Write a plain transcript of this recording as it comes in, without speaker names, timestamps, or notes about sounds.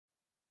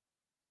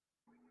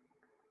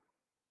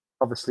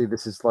Obviously,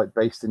 this is like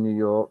based in New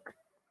York.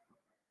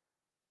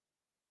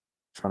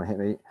 Trying to hit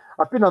me.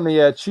 I've been on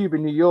the tube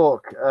in New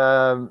York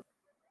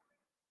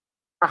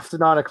after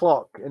 9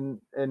 o'clock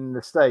in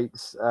the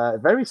States.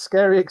 Very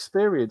scary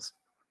experience.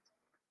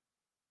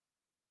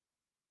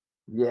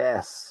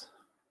 Yes.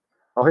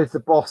 Oh, here's the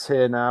boss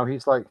here now.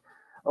 He's like,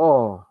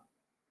 oh,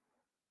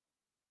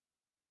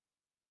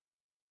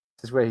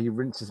 this is where he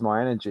rinses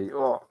my energy.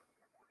 Oh,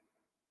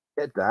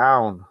 get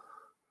down.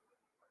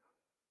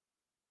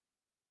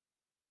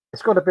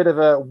 It's got a bit of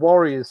a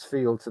Warriors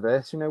feel to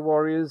this. You know,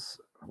 Warriors.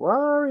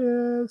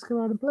 Warriors,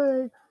 come out and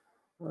play.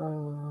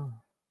 Oh,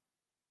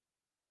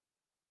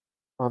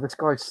 oh, this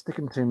guy's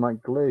sticking to him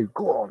like glue.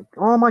 God.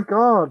 Oh, my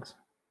God.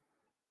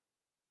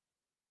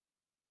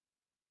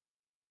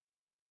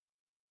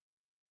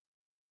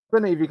 I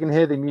don't know if you can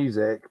hear the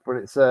music, but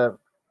it's a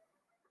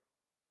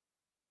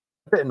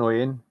bit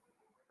annoying.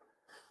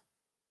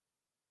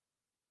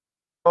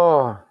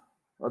 Oh,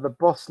 the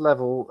boss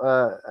level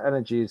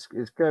energy is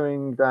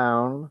going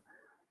down.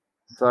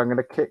 So I'm going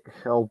to kick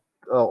old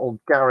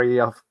Gary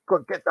off. Go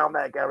get down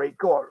there, Gary.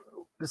 Go on.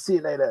 See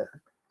you later.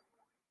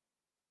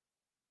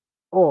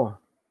 Oh,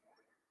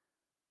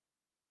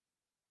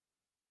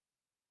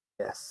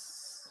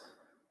 yes.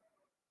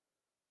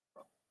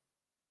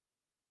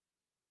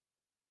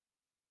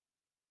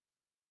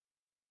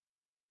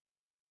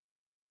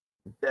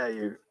 Dare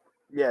you.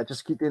 Yeah,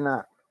 just keep doing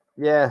that.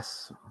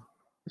 Yes.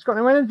 He's got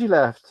no energy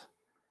left.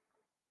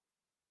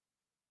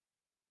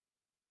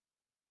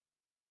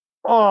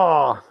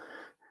 Oh,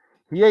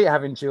 he ain't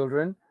having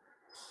children.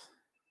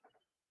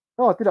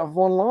 Oh, I did have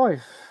one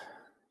life.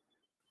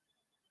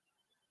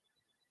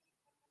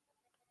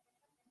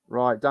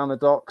 Right, down the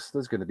docks,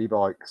 there's going to be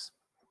bikes.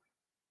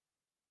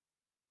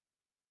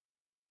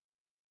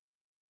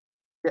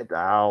 Get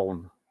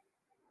down.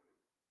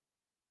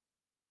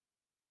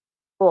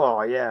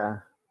 Oh, yeah. Is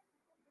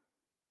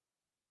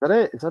that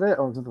it? Is that it?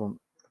 Oh, there's another one.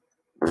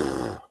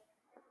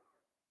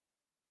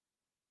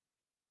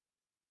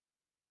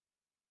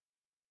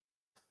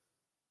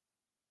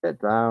 Get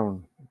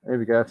down. Here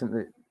we go. I think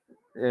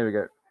here we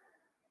go.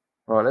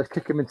 All right, let's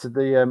kick him into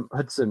the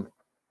Hudson.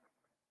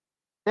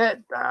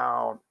 Get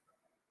down.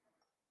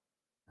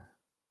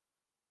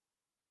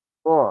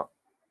 What?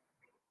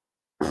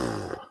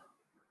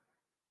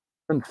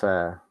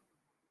 Unfair.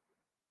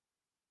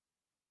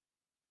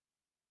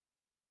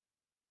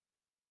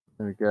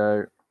 There we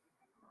go.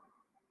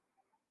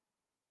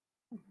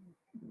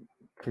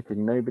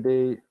 Kicking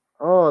nobody.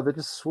 Oh, they're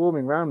just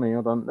swarming around me.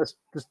 Hold on. Let's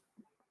just.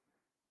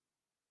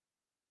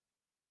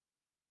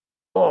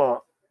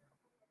 Oh.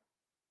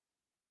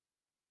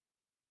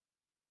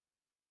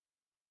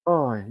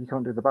 Oh, you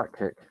can't do the back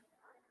kick.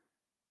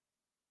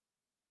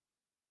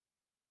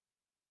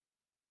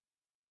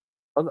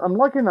 I'm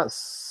liking that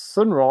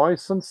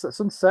sunrise,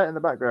 sunset in the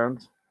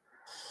background.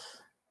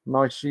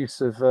 Nice use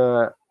of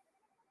the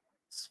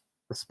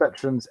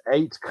Spectrum's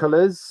 8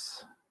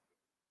 colors.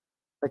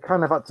 They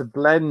kind of had to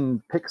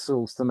blend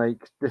pixels to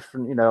make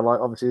different, you know, like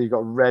obviously you've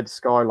got red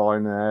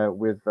skyline there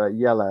with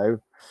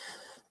yellow.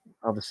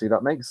 Obviously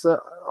that makes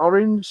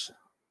orange.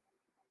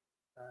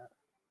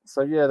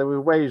 So yeah, there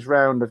were ways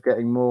round of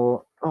getting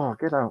more. Oh,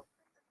 get out.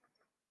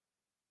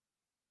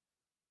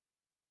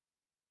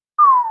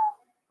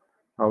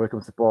 Oh, here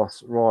comes the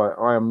boss. Right,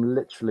 I am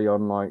literally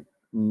on like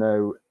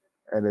no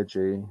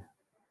energy.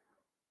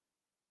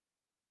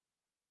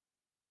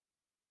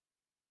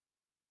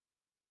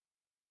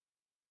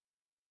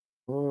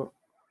 Oh.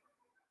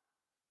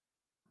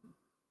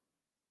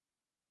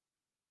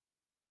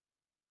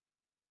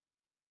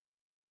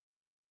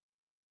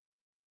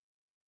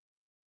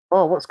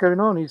 Oh, what's going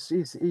on?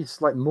 He's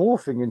like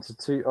morphing into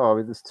two. Oh,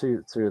 there's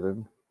two of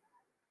them.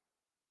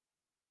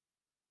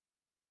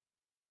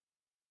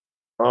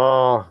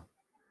 Oh,